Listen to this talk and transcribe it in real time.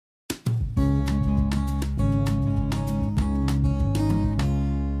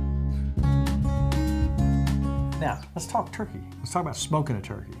Now, let's talk turkey. Let's talk about smoking a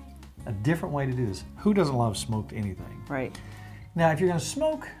turkey. A different way to do this. Who doesn't love smoked anything? Right. Now, if you're gonna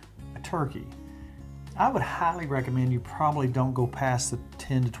smoke a turkey, I would highly recommend you probably don't go past the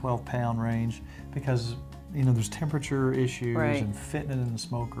 10 to 12 pound range because, you know, there's temperature issues and fitting it in the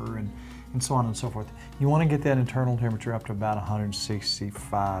smoker and so on and so forth. You wanna get that internal temperature up to about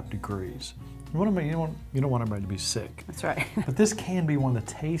 165 degrees. You don't want everybody to be sick. That's right. But this can be one of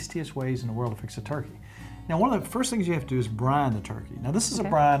the tastiest ways in the world to fix a turkey. Now, one of the first things you have to do is brine the turkey. Now, this is a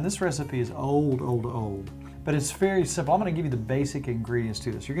brine. This recipe is old, but it's very simple. I'm going to give you the basic ingredients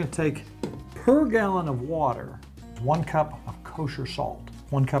to this. You're going to take, per gallon of water, 1 cup of kosher salt,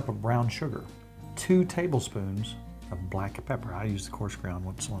 1 cup of brown sugar, 2 tablespoons of black pepper. I use the coarse ground,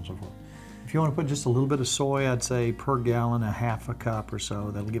 so on and so forth. If you want to put just a little bit of soy, I'd say per gallon, ½ cup or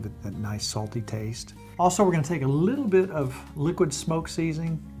so. That'll give it that nice salty taste. Also, we're going to take a little bit of liquid smoke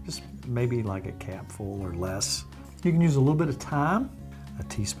seasoning, just maybe like a capful or less. You can use a little bit of thyme, a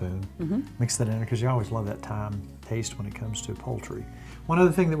teaspoon. Mix that in there because you always love that thyme taste when it comes to poultry. One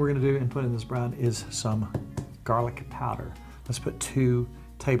other thing that we're going to do and put in this brine is some garlic powder. Let's put 2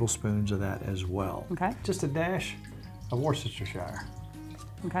 tablespoons of that as well. Okay. Just a dash of Worcestershire.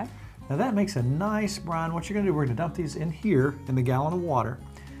 Okay. Now that makes a nice brine. What you're going to do, we're going to dump these in here in the gallon of water.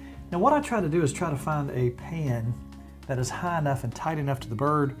 Now what I try to do is try to find a pan that is high enough and tight enough to the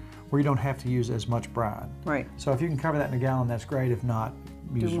bird where you don't have to use as much brine. Right. So if you can cover that in a gallon, that's great. If not,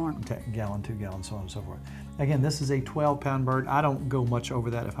 use more. Gallon, 2 gallons, so on and so forth. Again, this is a 12-pound bird. I don't go much over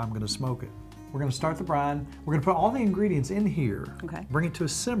that if I'm going to smoke it. We're going to start the brine. We're going to put all the ingredients in here, bring it to a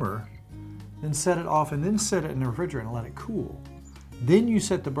simmer, then set it off, and then set it in the refrigerator and let it cool. Then you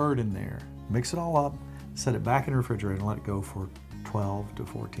set the bird in there, mix it all up, set it back in the refrigerator and let it go for 12 to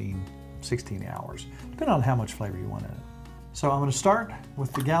 14, 16 hours, depending on how much flavor you want in it. So I'm going to start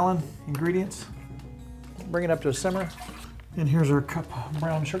with the gallon ingredients, bring it up to a simmer, and here's our cup of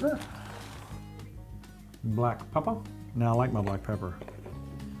brown sugar, black pepper. Now I like my black pepper.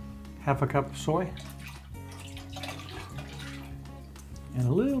 ½ cup of soy, and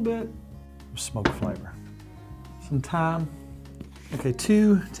a little bit of smoked flavor. Some thyme. Okay,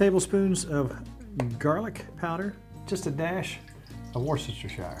 2 tablespoons of garlic powder, just a dash of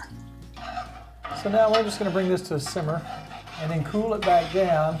Worcestershire. So now we're just going to bring this to a simmer and then cool it back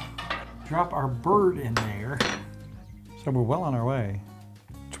down, drop our bird in there. So we're well on our way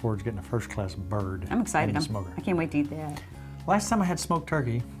towards getting a first-class bird. I'm excited. In the smoker. I can't wait to eat that. Last time I had smoked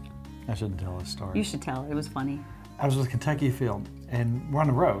turkey, I shouldn't tell this story. You should tell it. It was funny. I was with Kentucky Field, and we're on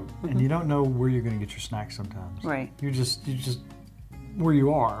the road, and you don't know where you're going to get your snacks sometimes. Right. You just where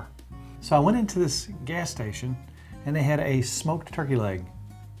you are. So I went into this gas station, and they had a smoked turkey leg.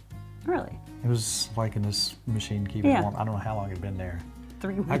 Really? It was like in this machine keeping it warm. I don't know how long it had been there.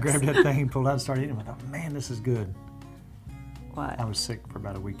 3 weeks. I grabbed that thing, pulled it out, and started eating it. I thought, man, this is good. What? I was sick for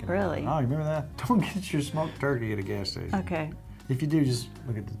about a week and a Really? half. Oh, you remember that? Don't get your smoked turkey at a gas station. Okay. If you do, just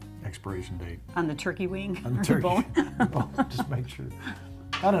look at the expiration date. On the turkey wing? On the turkey. Bone. Just make sure.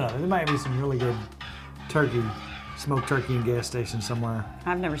 I don't know. There might be some really good turkey, smoked turkey in gas stations somewhere.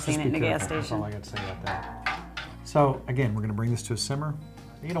 I've never seen it in a gas station. That's all I got to say about that. So again, we're going to bring this to a simmer.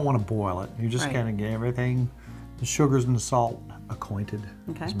 You don't want to boil it. You just kind of get everything, the sugars and the salt acquainted,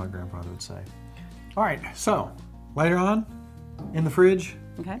 as my grandfather would say. All right, so later on in the fridge,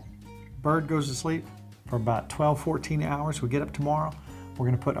 bird goes to sleep for about 12, 14 hours. We get up tomorrow, we're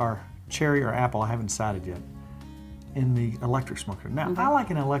going to put our cherry or apple, I haven't decided yet, in the electric smoker. Now, I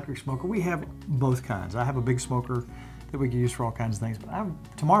like an electric smoker. We have both kinds. I have a big smoker that we can use for all kinds of things, but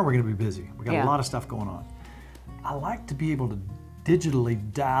tomorrow we're going to be busy. We got a lot of stuff going on. I like to be able to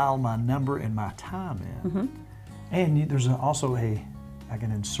digitally dial my number and my time in. And there's also I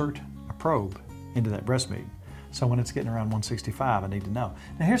can insert a probe into that breast meat. So when it's getting around 165, I need to know.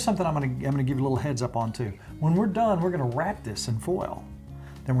 Now here's something I'm gonna give you a little heads up on too. When we're done, we're gonna wrap this in foil.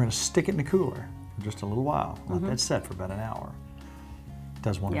 Then we're gonna stick it in the cooler for just a little while. Let that set for about an hour. It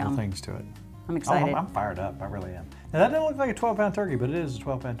does wonderful things to it. I'm excited. I'm fired up, I really am. Now that doesn't look like a 12-pound turkey, but it is a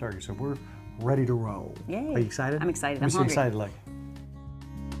 12-pound turkey, so we're ready to roll. Yay. Are you excited? I'm excited. I'm hungry. Excited, like.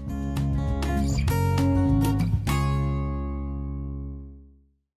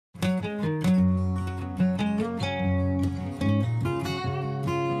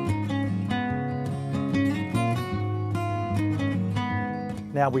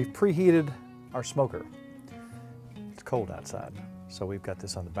 Now we've preheated our smoker. It's cold outside, so we've got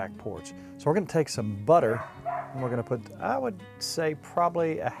this on the back porch. So we're gonna take some butter and we're gonna put, I would say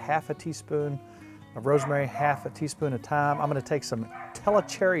probably ½ a teaspoon of rosemary, ½ a teaspoon of thyme. I'm gonna take some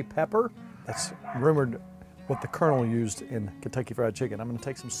cherry pepper. That's rumored what the Colonel used in Kentucky Fried Chicken. I'm going to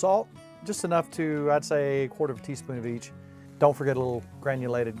take some salt, just enough to, I'd say, 1/4 teaspoon of each. Don't forget a little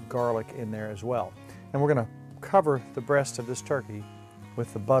granulated garlic in there as well. And we're going to cover the breast of this turkey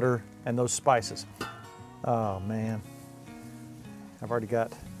with the butter and those spices. Oh man, I've already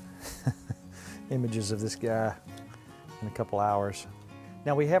got images of this guy in a couple hours.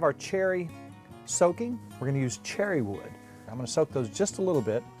 Now we have our cherry soaking. We're going to use cherry wood. I'm going to soak those just a little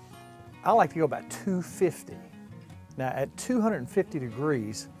bit. I like to go about 250. Now at 250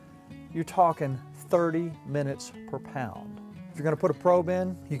 degrees, you're talking 30 minutes per pound. If you're going to put a probe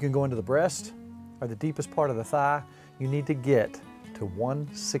in, you can go into the breast or the deepest part of the thigh. You need to get to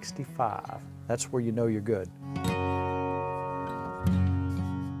 165. That's where you know you're good.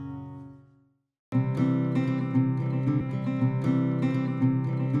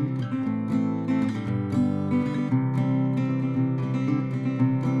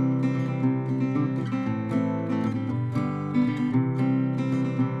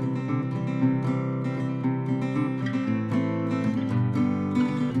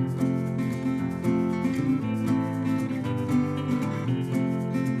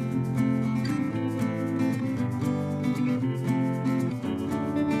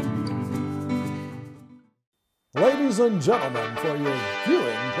 Ladies and gentlemen, for your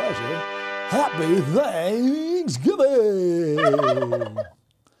viewing pleasure, happy Thanksgiving!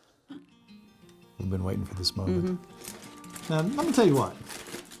 We've been waiting for this moment. Now, let me tell you what.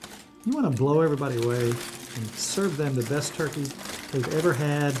 You want to blow everybody away and serve them the best turkey they've ever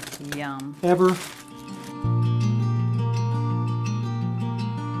had. Yum. Ever.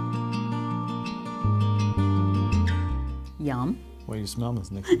 Yum. What do you smell,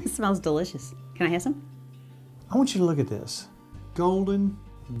 Miss Nikki? It smells delicious. Can I have some? I want you to look at this. Golden,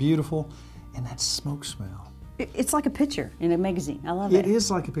 beautiful, and that smoke smell. It's like a picture in a magazine. I love it. It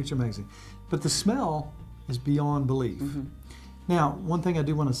is like a picture magazine, but the smell is beyond belief. Now, one thing I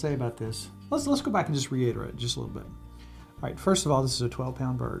do want to say about this, let's go back and just reiterate just a little bit. All right, first of all, this is a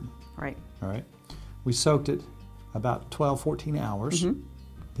 12-pound bird. Right. All right. We soaked it about 12, 14 hours.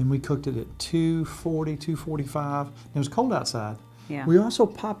 Then we cooked it at 240, 245. It was cold outside. Yeah. We also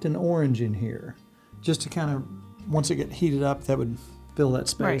popped an orange in here just to kind of, once it get heated up, that would fill that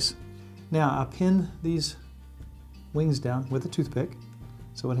space. Right. Now, I pinned these wings down with a toothpick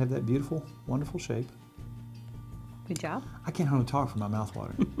so it would have that beautiful, wonderful shape. Good job. I can't hardly talk from my mouth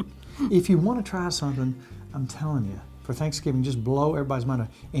watering. If you want to try something, I'm telling you, for Thanksgiving, just blow everybody's mind away.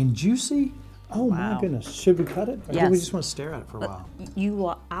 And juicy, oh Wow. my goodness. Should we cut it? Or do we Yes. just want to stare at it for a while?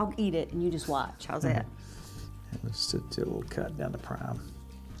 I'll eat it and you just watch. How's that? Let's do a little cut down the prime.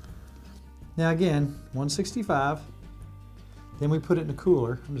 Now again, 165. Then we put it in a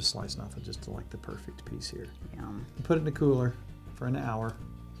cooler. I'm just slicing off it just to like the perfect piece here. Yum. We put it in a cooler for an hour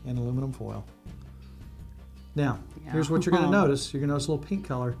in aluminum foil. Now, here's what you're going to notice. You're going to notice a little pink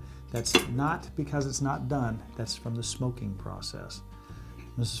color. That's not because it's not done. That's from the smoking process.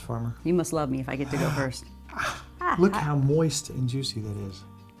 Mrs. Farmer. You must love me if I get to go first. Look how moist and juicy that is.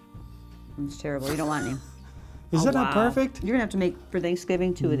 It's terrible. You don't want any. Is that not perfect? You're going to have to make, for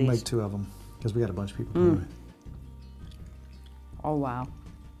Thanksgiving, 2 of these. Make 2 of them because we got a bunch of people coming. Oh, wow.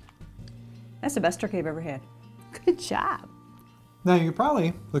 That's the best turkey I've ever had. Good job. Now, you're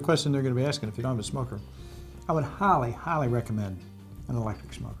probably, the question they're going to be asking if you don't have a smoker, I would highly, highly recommend an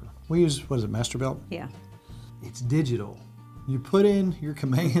electric smoker. We use, what is it, Masterbuilt? Yeah. It's digital. You put in your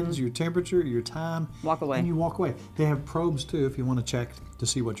commands, your temperature, your time. Walk away. And you walk away. They have probes too if you want to check to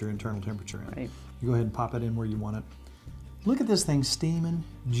see what your internal temperature is. Right. You go ahead and pop it in where you want it. Look at this thing steaming,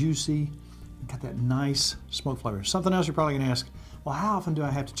 juicy, got that nice smoke flavor. Something else you're probably going to ask, well, how often do I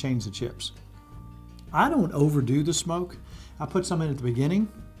have to change the chips? I don't overdo the smoke. I put some in at the beginning,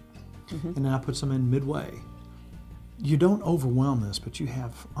 and then I put some in midway. You don't overwhelm this, but you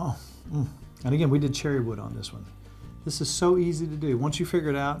have, And again, we did cherry wood on this one. This is so easy to do. Once you figure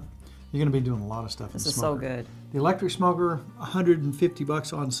it out, you're going to be doing a lot of stuff in the This is smoker. so good. The electric smoker,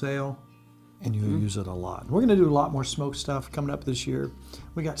 $150 on sale, and you'll use it a lot. We're going to do a lot more smoke stuff coming up this year.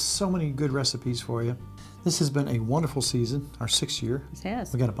 We got so many good recipes for you. This has been a wonderful season, our 6th year. It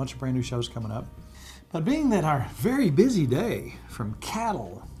has. We got a bunch of brand new shows coming up. But being that our very busy day, from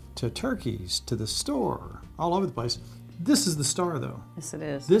cattle to turkeys to the store, all over the place, this is the star though. Yes, it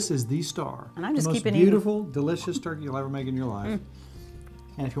is. This is the star. And I'm just the most keeping eating. beautiful, delicious turkey you'll ever make in your life.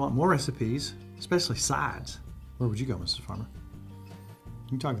 And if you want more recipes, especially sides, where would you go, Mrs. Farmer? You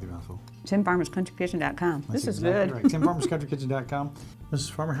can talk with your mouth full. TimFarmersCountryKitchen.com. This is exactly good. right. TimFarmersCountryKitchen.com.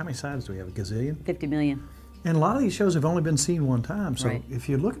 Mrs. Farmer, how many sides do we have? A gazillion? 50 million. And a lot of these shows have only been seen one time, so if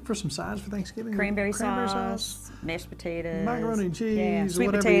you're looking for some sides for Thanksgiving, cranberry sauce, mashed potatoes, macaroni and cheese, sweet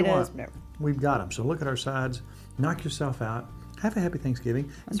whatever potatoes, you want. whatever. We've got them. So look at our sides, knock yourself out, have a happy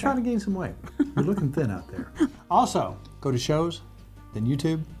Thanksgiving, and try to gain some weight. You're looking thin out there. Also, go to shows, then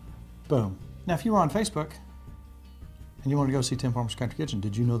YouTube, boom. Now, if you were on Facebook and you want to go see Tim Farmer's Country Kitchen,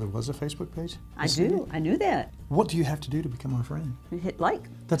 did you know there was a Facebook page? I do. I knew that. What do you have to do to become our friend? You hit like.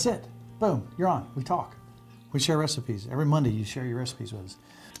 That's it. Boom. You're on. We talk. We share recipes. Every Monday you share your recipes with us.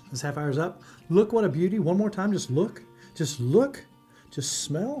 This half hour's up. Look what a beauty. One more time. Just look. Just look. Just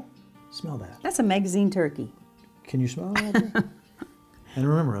smell. Smell that. That's a magazine turkey. Can you smell it out there? And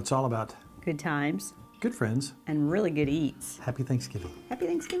remember, it's all about good times. Good friends. And really good eats. Happy Thanksgiving. Happy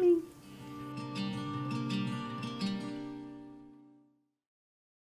Thanksgiving.